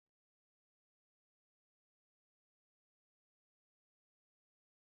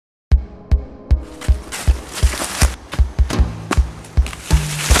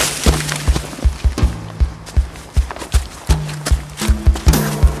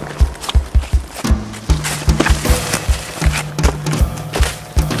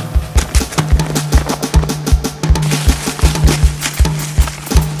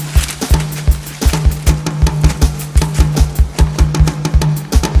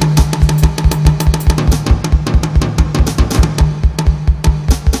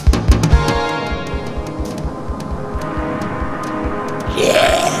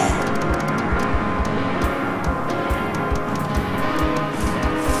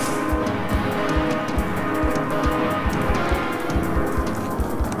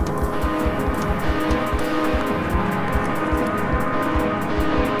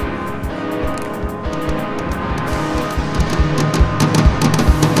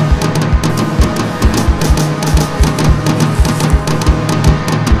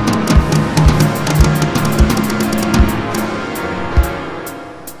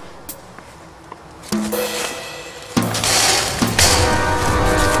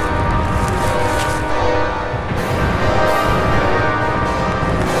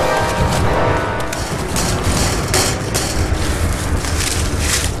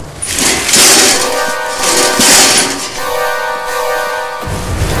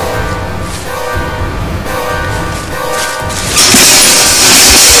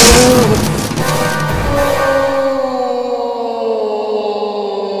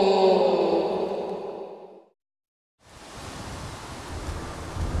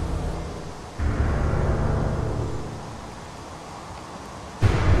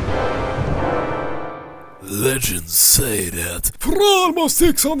Legends say that for almost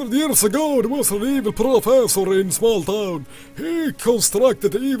 600 years ago there was an evil professor in a small town. He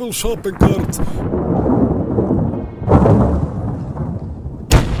constructed evil shopping carts.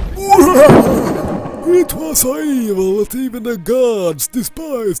 It was so evil that even the gods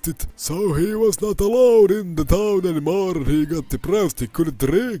despised it. So he was not allowed in the town anymore. He got depressed, he couldn't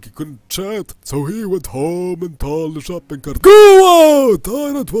drink, he couldn't chat. So he went home and told the shopping cart, "Go out!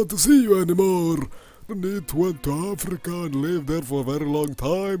 I don't want to see you anymore." And it went to Africa and lived there for a very long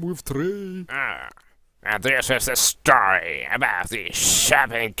time with three. And this is the story about the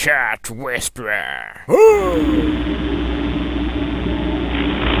shopping cart whisperer.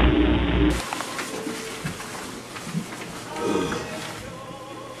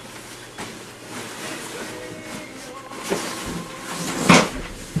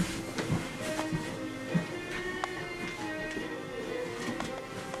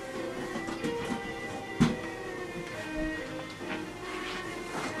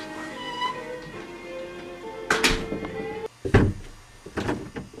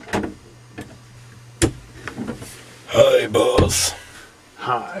 Hi, boss.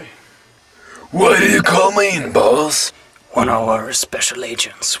 Hi. Why do you call me in, boss? One of our special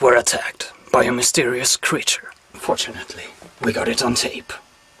agents were attacked by a mysterious creature. Fortunately, we got it on tape.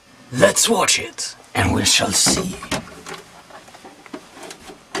 Let's watch it, and we shall see.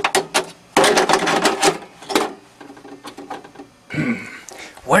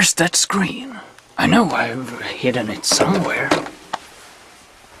 Where's that screen? I know I've hidden it somewhere.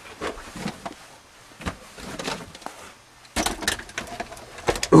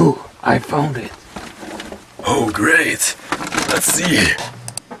 Ooh, I found it. Oh, great. Let's see.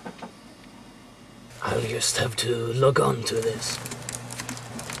 I'll just have to log on to this.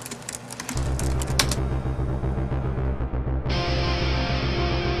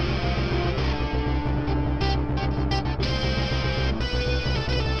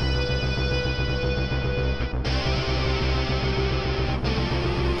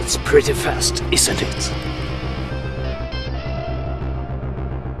 It's pretty fast, isn't it?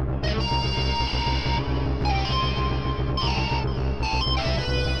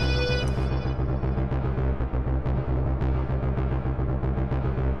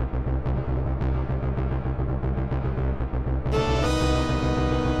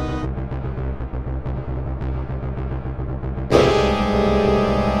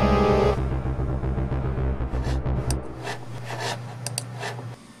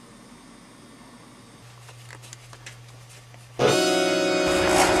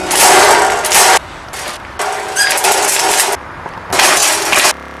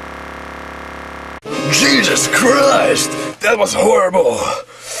 Jesus Christ! That was horrible!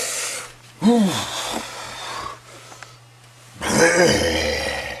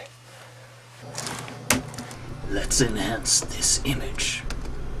 Let's enhance this image.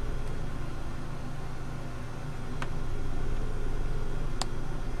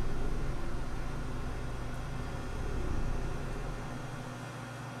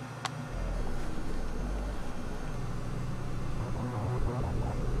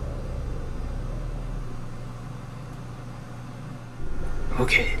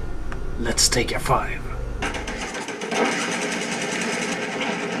 Okay, let's take a 5.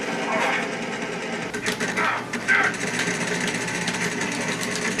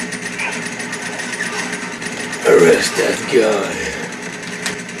 Arrest that guy.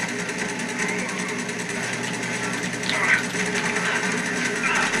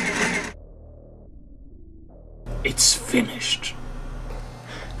 It's finished.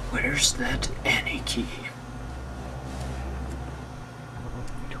 Where's that any key?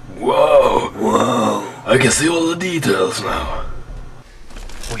 Whoa! I can see all the details now.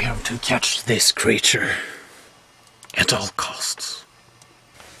 We have to catch this creature at all costs.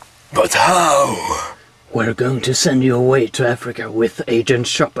 But how? We're going to send you away to Africa with Agent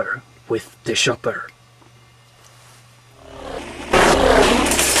Shopper, with the Shopper.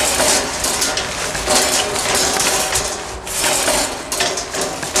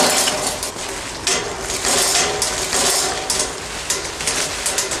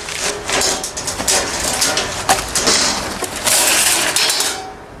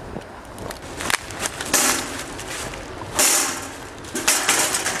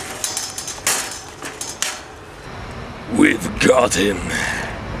 We've got him.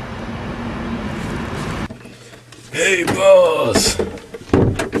 Hey, boss!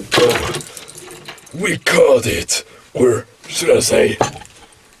 Oh, we caught it. Or should I say,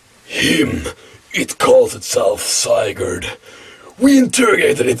 him. It calls itself Sigurd. We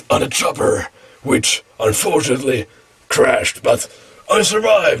interrogated it on a chopper, which unfortunately crashed, but I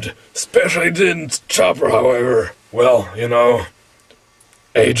survived. Especially didn't Chopper, however. Well, you know,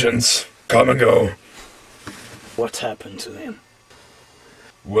 agents come and go. What happened to him?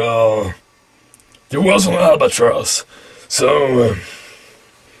 Well, he was an albatross, so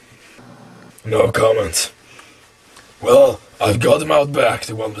no comment. Well, I've got him out back.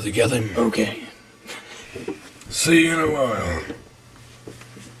 Do you want me to get him? Okay. See you in a while.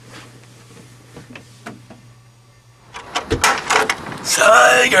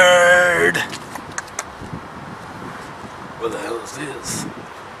 Sigurd! What the hell is this?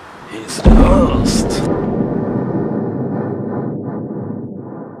 He's the host.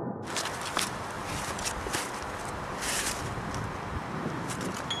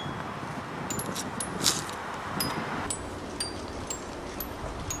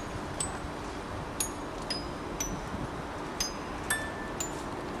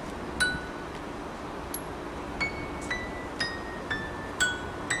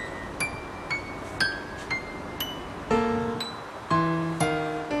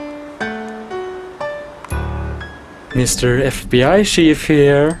 Mr. FBI Chief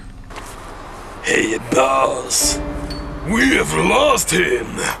here. Hey, boss. We have lost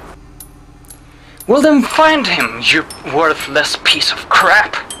him. Well then find him, you worthless piece of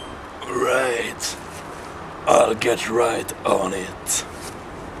crap! Right. I'll get right on it.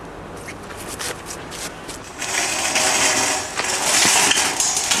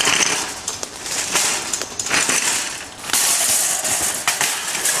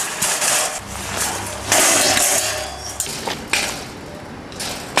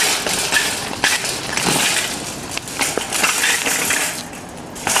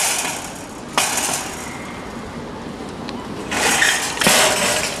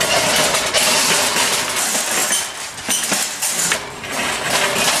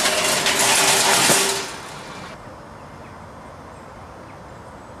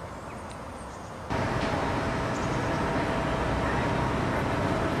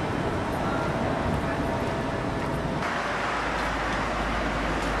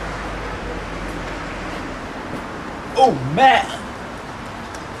 Oh man!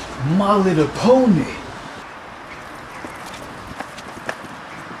 My Little Pony!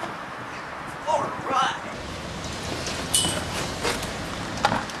 Alright!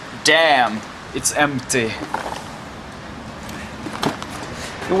 Damn, it's empty.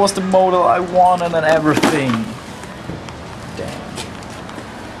 It was the model I wanted and everything. Damn.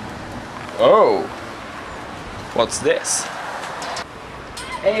 Oh! What's this?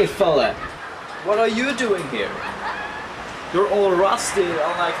 Hey fella, what are you doing here? You're all rusty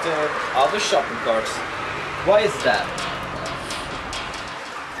unlike the other shopping carts. Why is that?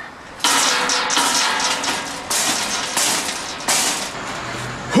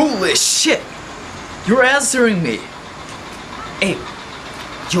 Holy shit! You're answering me! Hey,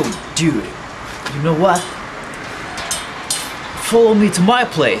 yo dude, you know what? Follow me to my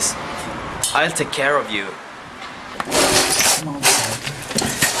place. I'll take care of you. Come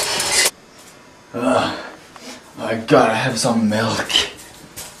on, I gotta have some milk.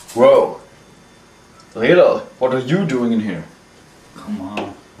 Whoa. Little, what are you doing in here? Come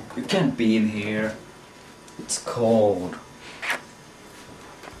on, you can't be in here. It's cold.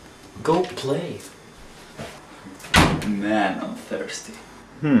 Go play. Man, I'm thirsty.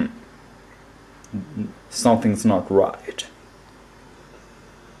 Something's not right.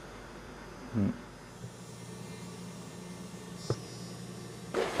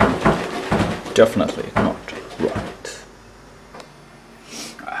 Definitely not right.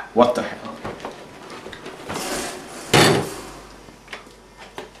 What the hell?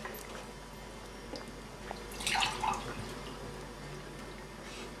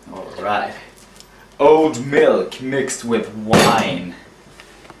 Alright. Old milk mixed with wine.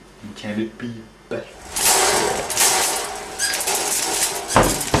 Can it be better?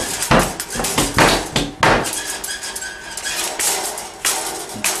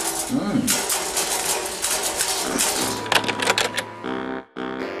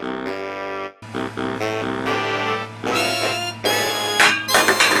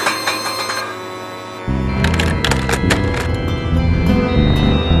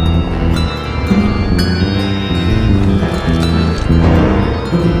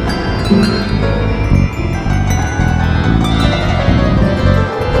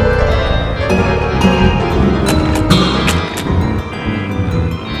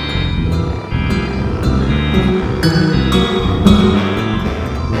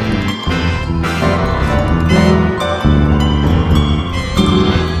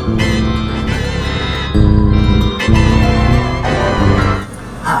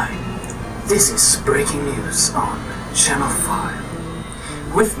 This is breaking news on Channel 5.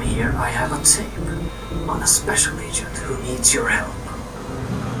 With me here, I have a tape on a special agent who needs your help.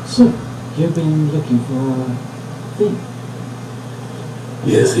 So, you've been looking for a thing?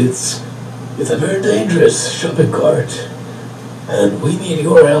 Yes, it's a very dangerous shopping cart, and we need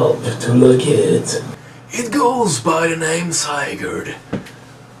your help to locate it. It goes by the name Sigurd.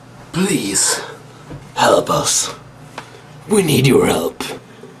 Please, help us. We need your help.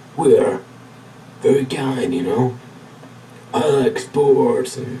 We're very kind, you know. I like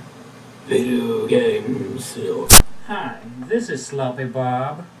sports and video games, you know. Hi, this is Sloppy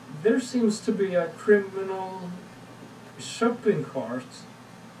Bob. There seems to be a criminal shopping cart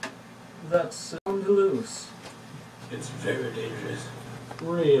that's on the loose. It's very dangerous.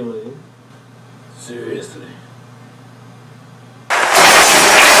 Really? Seriously.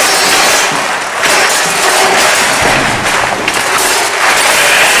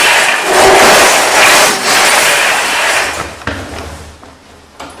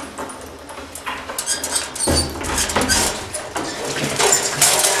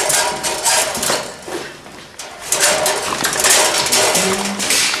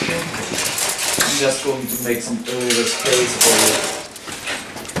 I'm just going to make some earlier space for you.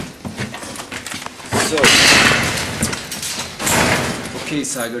 So, okay,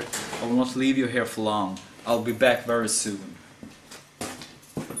 Sigurd, I will not leave you here for long. I'll be back very soon.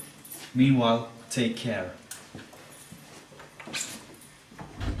 Meanwhile, take care.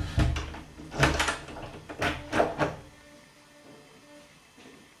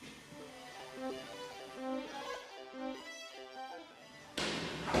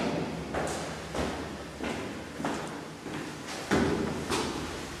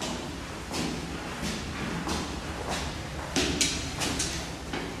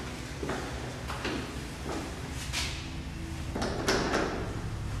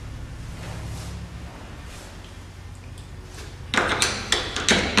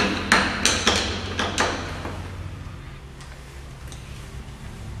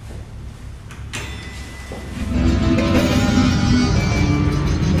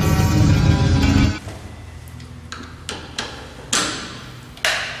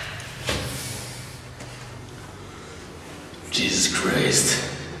 Jesus Christ,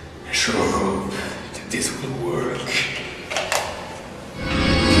 I sure hope that this will work.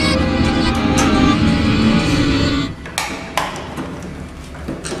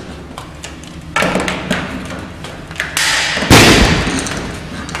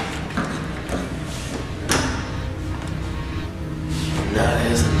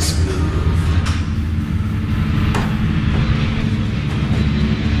 Nice and smooth.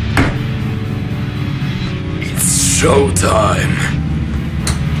 It's showtime!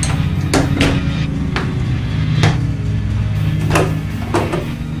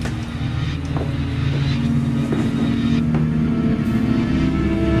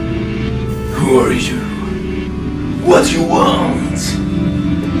 Who are you? What do you want?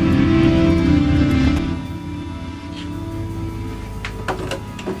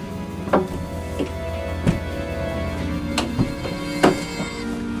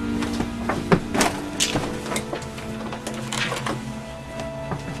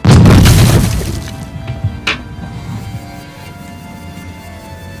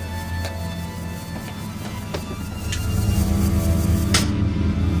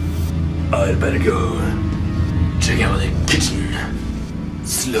 I'd better go check out the kitchen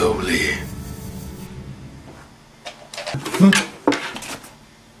slowly.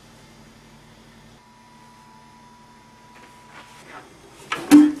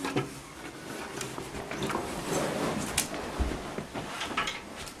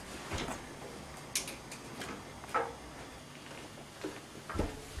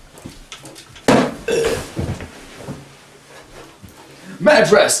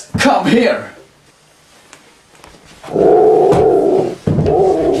 Mattress, come here!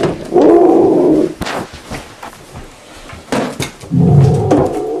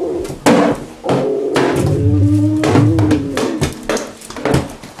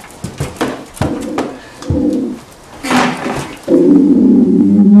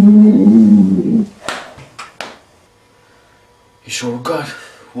 He sure got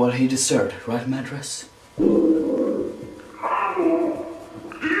what he deserved, right, Mattress?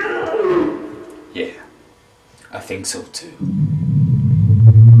 Yeah, I think so too.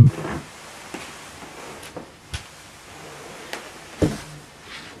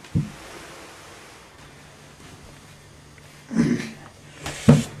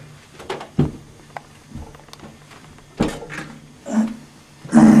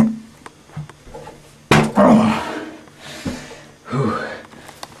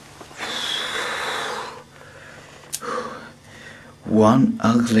 one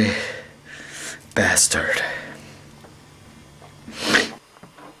ugly bastard.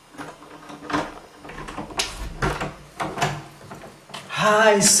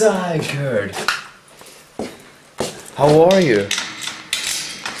 Hi, Sigurd. How are you?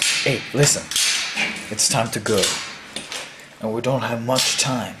 Hey, listen. It's time to go. And we don't have much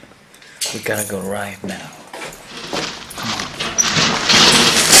time. We gotta go right now.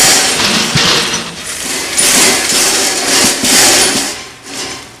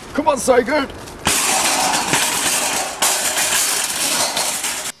 Come on, Sigurd!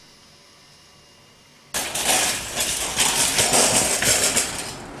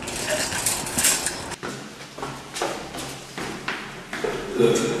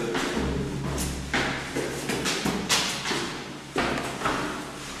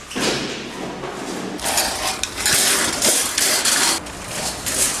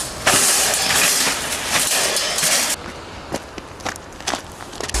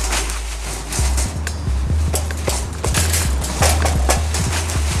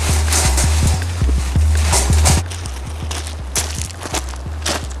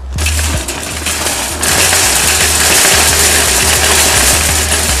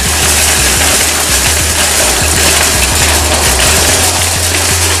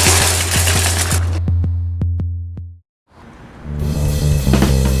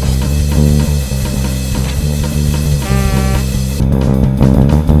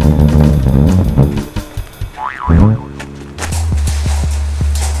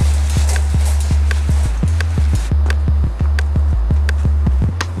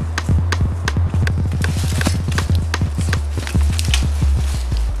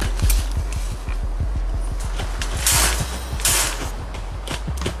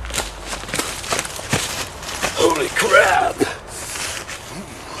 Holy crap!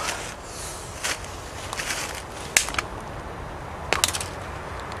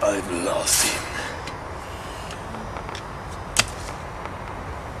 I've lost him.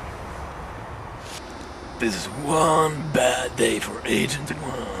 This is one bad day for Agent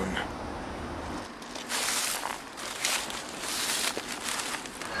 1.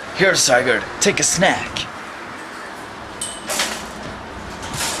 Here, Sigurd, take a snack.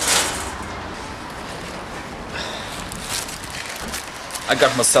 I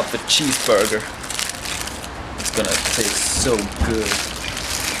got myself a cheeseburger. It's gonna taste so good.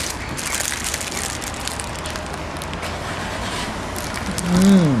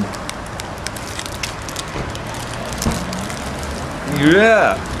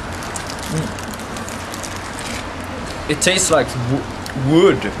 Yeah. It tastes like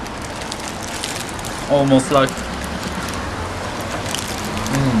wood. Almost like.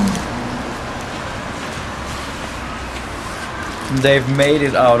 They've made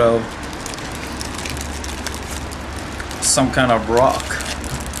it out of some kind of rock.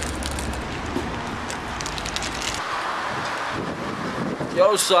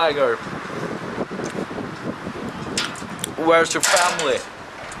 Yo, Sigurd. Where's your family?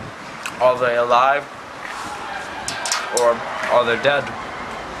 Are they alive? Or are they dead?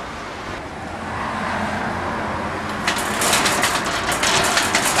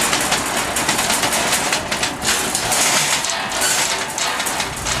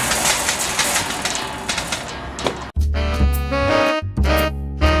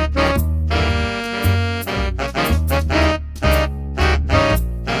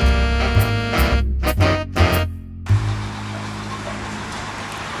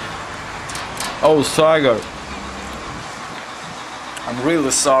 Oh, Sigurd. I'm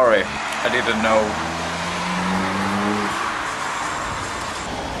really sorry. I didn't know.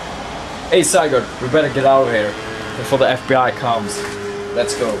 Hey, Sigurd, we better get out of here before the FBI comes.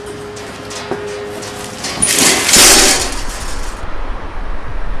 Let's go.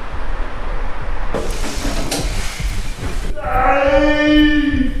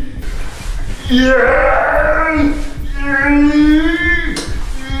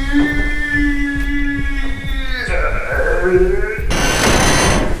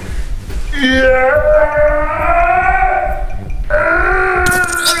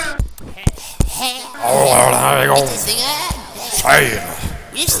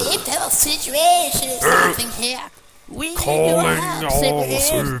 We seem to have a situation or something here. We Calling all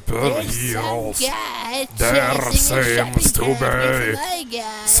superheroes. There seems to be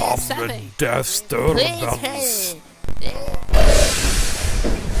some disturbance.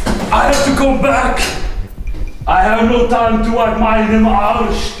 I have to go back. I have no time to wipe my name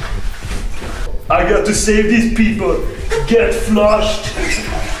out. I got to save these people. Get flushed.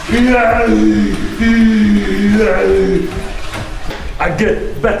 I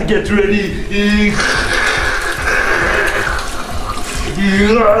better get ready. I'm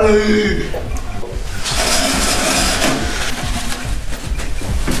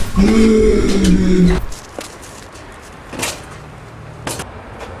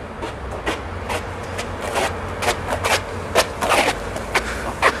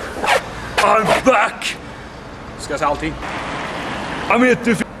back! Ska jag säga allting? I'm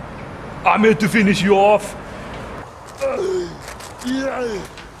here to finish you off.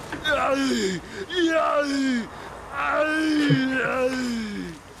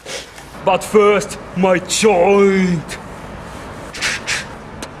 But first, my joint.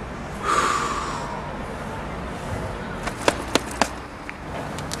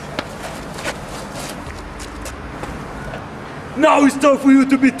 Now it's time for you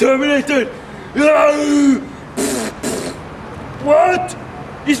to be terminated. What?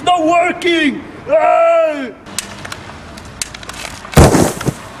 It's not working.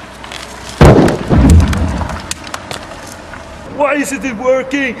 Why isn't it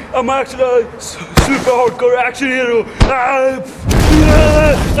working? I'm actually a super hardcore action hero.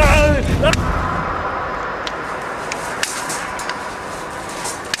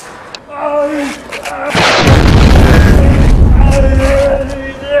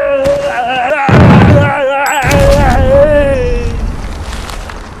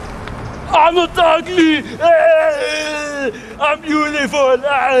 I'm not ugly. I'm beautiful.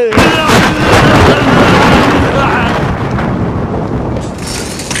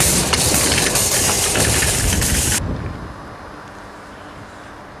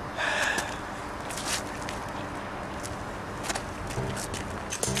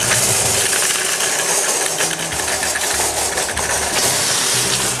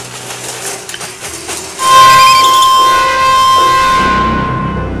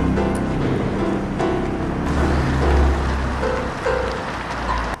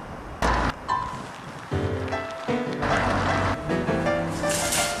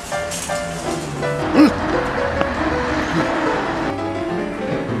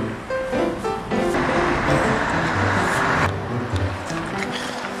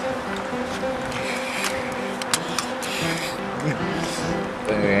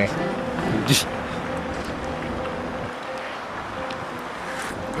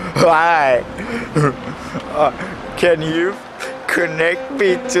 Hi. Can you connect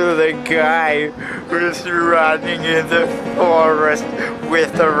me to the guy who's running in the forest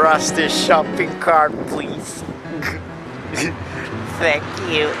with a rusty shopping cart, please? Thank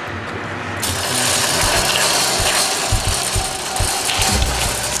you.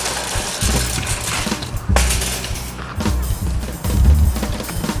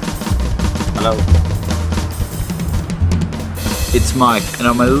 Hello. It's Mike, and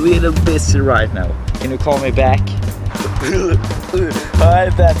I'm a little busy right now. Can you call me back? Hi,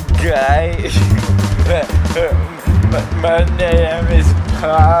 that guy. my name is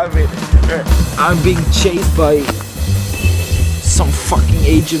Harvey. I'm being chased by some fucking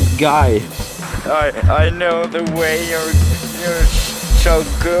agent guy. I know the way you shall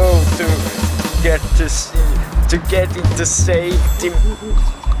go to get into safety.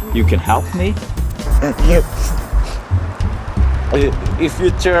 You can help me? If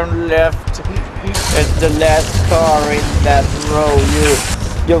you turn left at the last car in that row,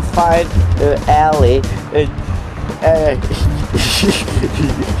 you'll find the alley.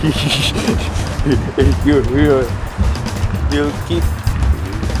 You'll keep.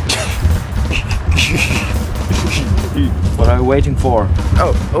 What are you waiting for?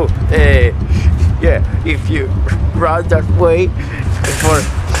 Yeah. If you run that way for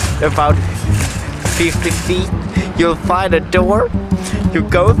about 50 feet, you'll find a door. You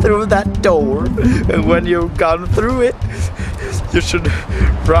go through that door, and when you've gone through it, you should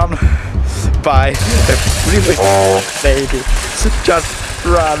run by a really lady. Just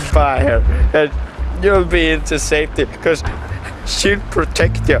run by her, and you'll be into safety, because she'll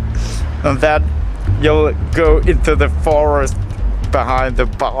protect you. And then you'll go into the forest behind the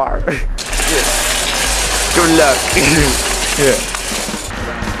bar. Good luck. Yeah.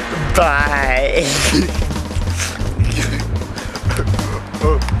 Bye.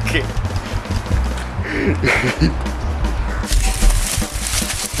 Okay.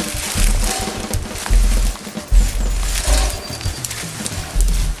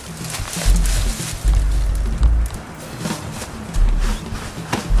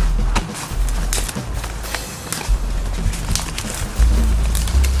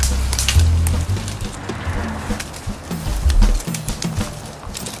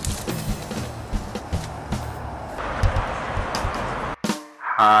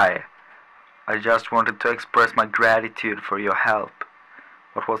 Hi, I just wanted to express my gratitude for your help.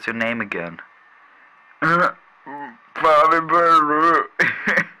 What was your name again?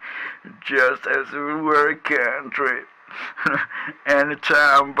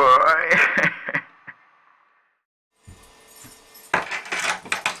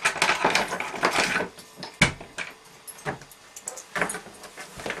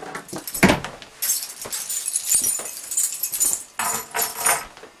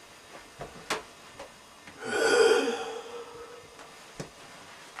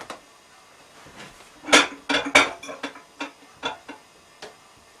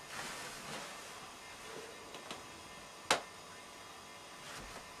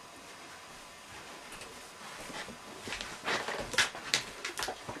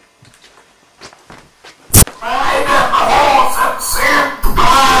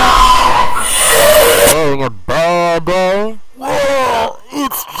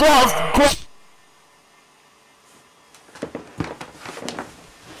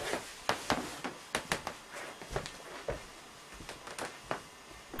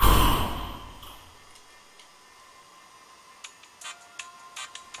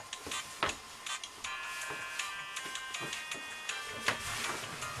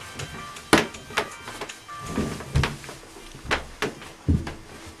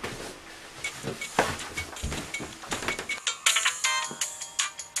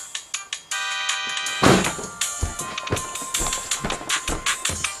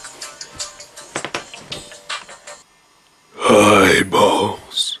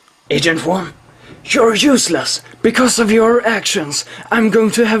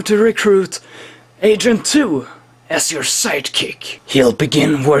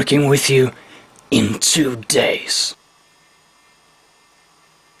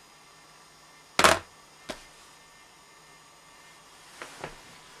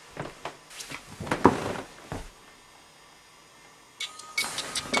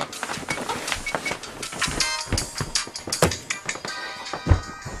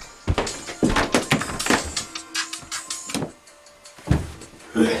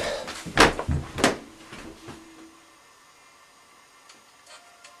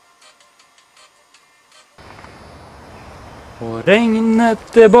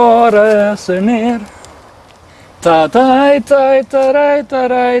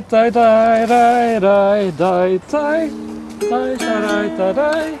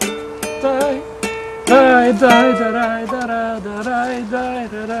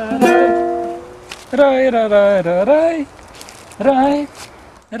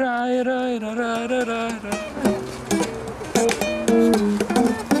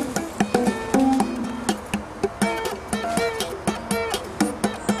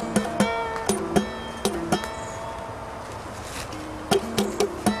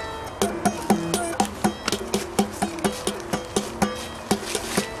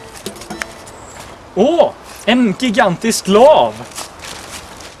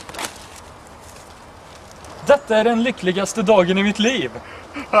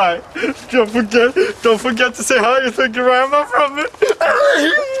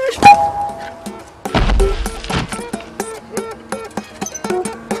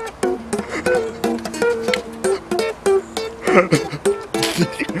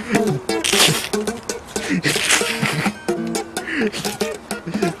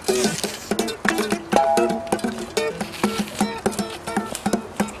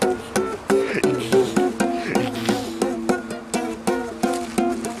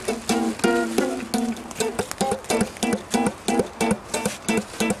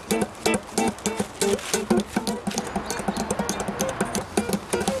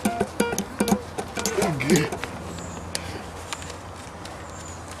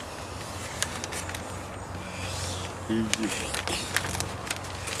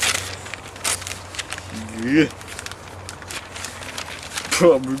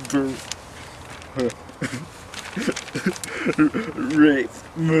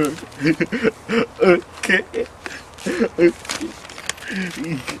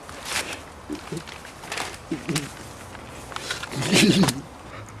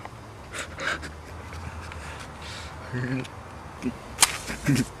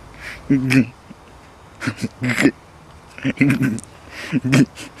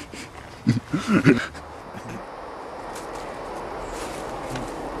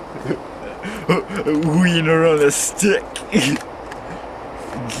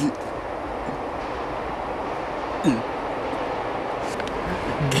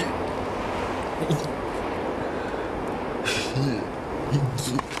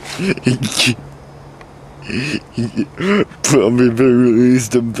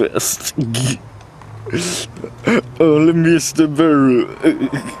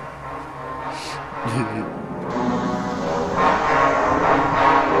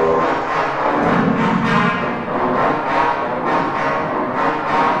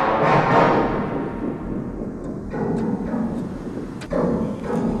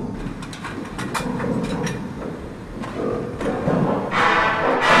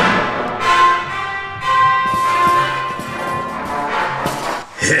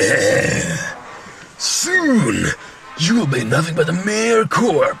 nothing but a mere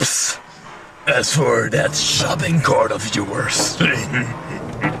corpse. As for that shopping cart of yours...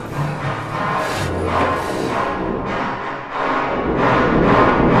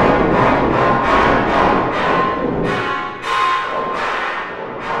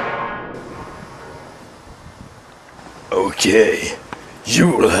 Okay, you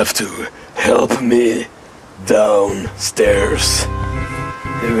will have to help me downstairs.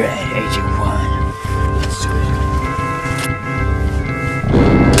 Alright, Agent 1. Let's do it.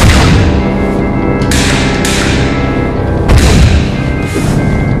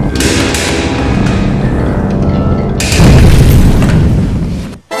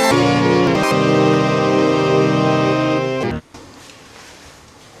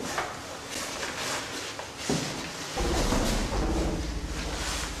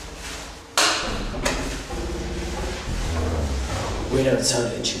 Wait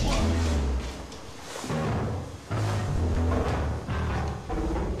outside, Agent 1.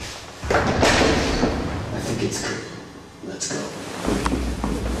 I think it's good. Let's go.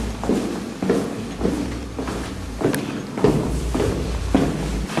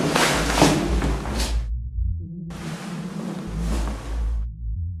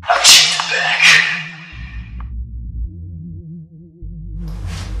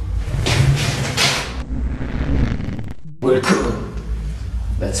 We're cool.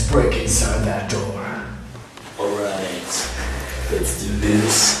 Let's break inside that door. Alright, let's do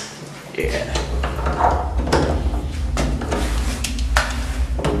this. Yeah.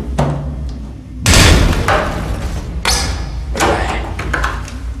 Alright.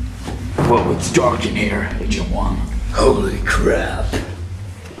 Whoa, it's dark in here, Agent 1. Holy crap.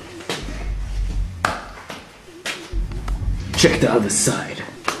 Check the other side.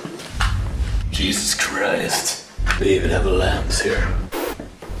 Jesus Christ. They even have lamps here.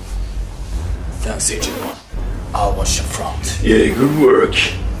 Thanks, Agent 1. I'll watch the front. Yeah, good work.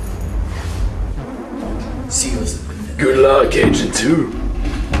 See you. Good luck, Agent 2.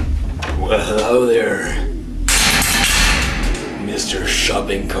 Well, hello there, Mr.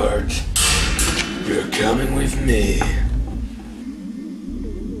 Shopping Cart. You're coming with me.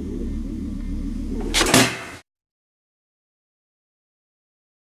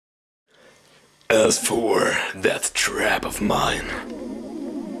 As for that trap of mine...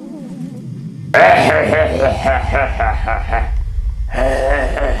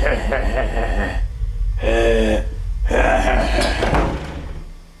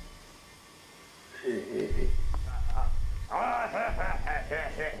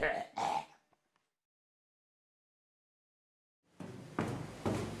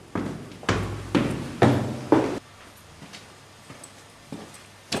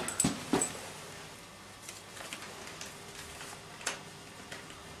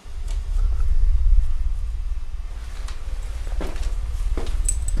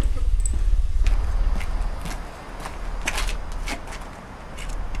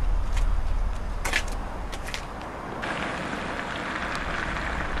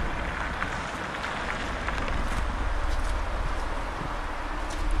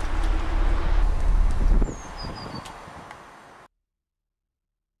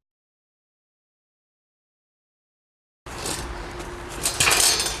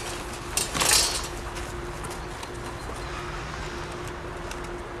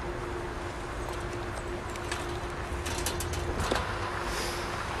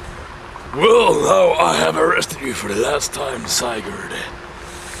 Well, now I have arrested you for the last time, Sigurd.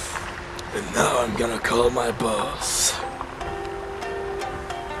 And now I'm gonna call my boss.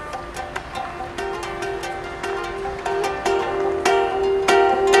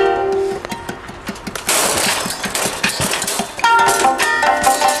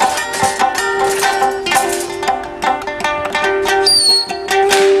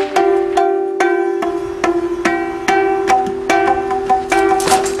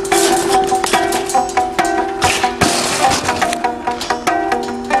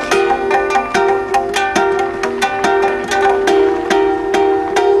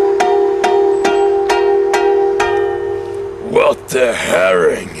 What the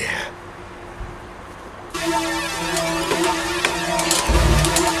herring?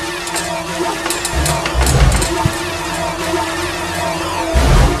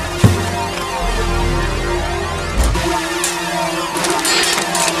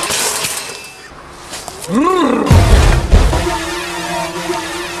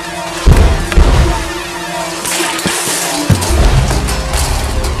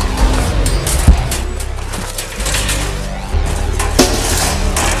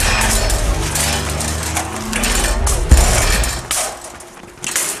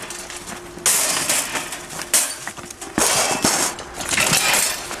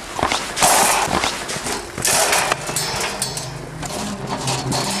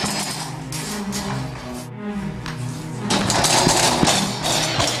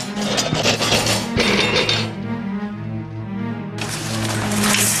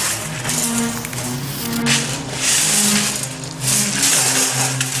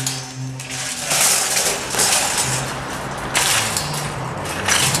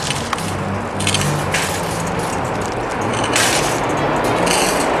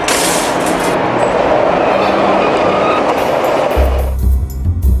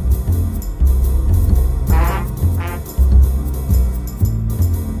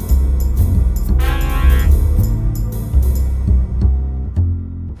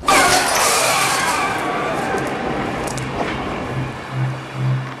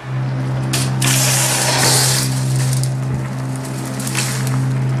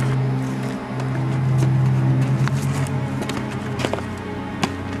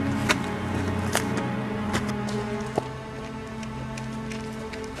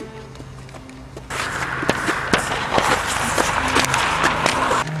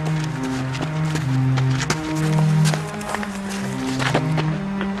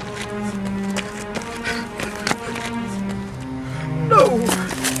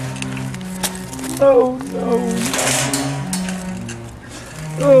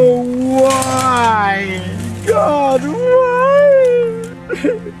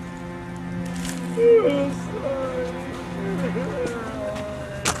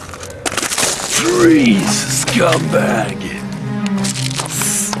 Freeze, scumbag!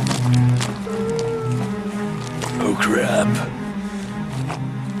 Oh crap.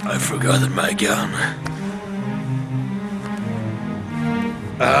 I've forgotten my gun.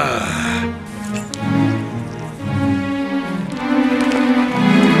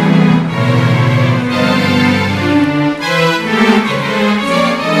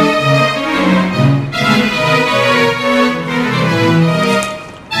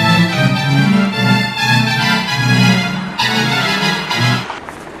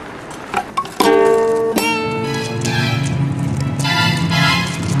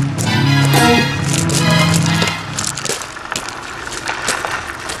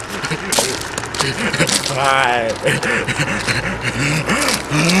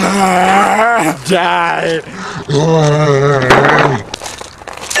 Die!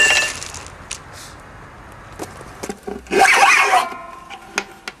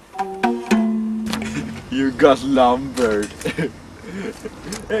 You got lumbered.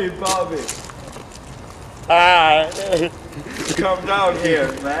 Hey, Bobby. Come down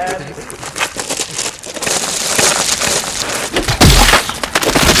here, man.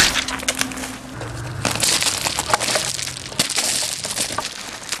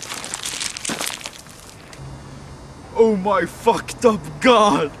 Oh my fucked up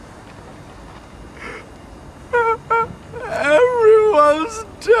god! Everyone's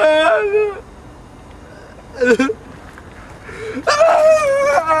dead!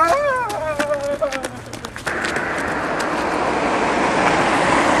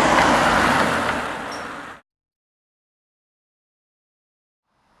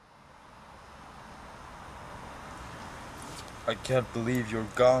 I can't believe you're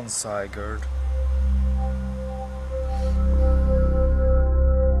gone, Sigurd.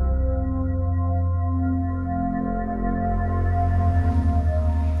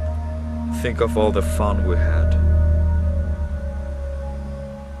 Think of all the fun we had.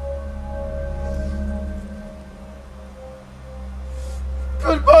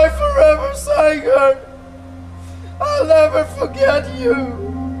 Goodbye forever, Sigurd! I'll never forget you!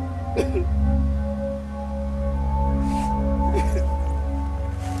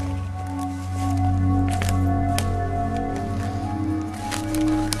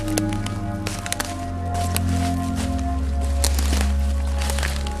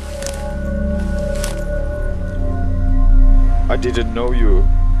 I didn't know you,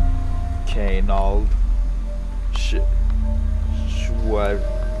 Kanald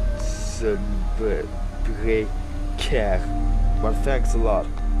Schwarzenbrecher, but thanks a lot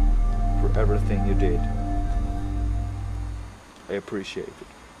for everything you did. I appreciate it.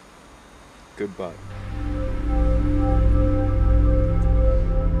 Goodbye.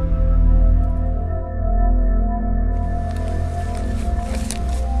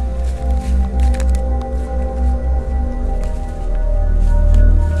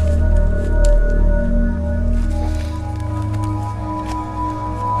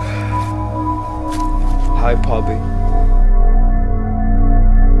 Hi, Bobby.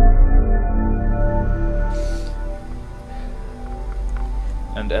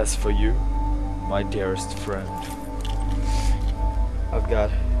 And as for you, my dearest friend, I've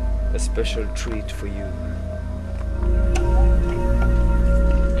got a special treat for you.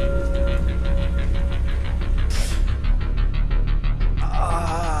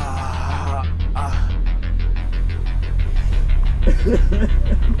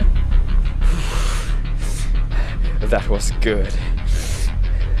 That was good.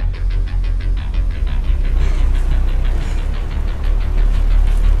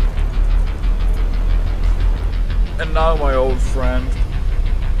 And now, my old friend,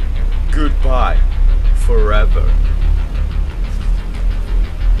 goodbye forever.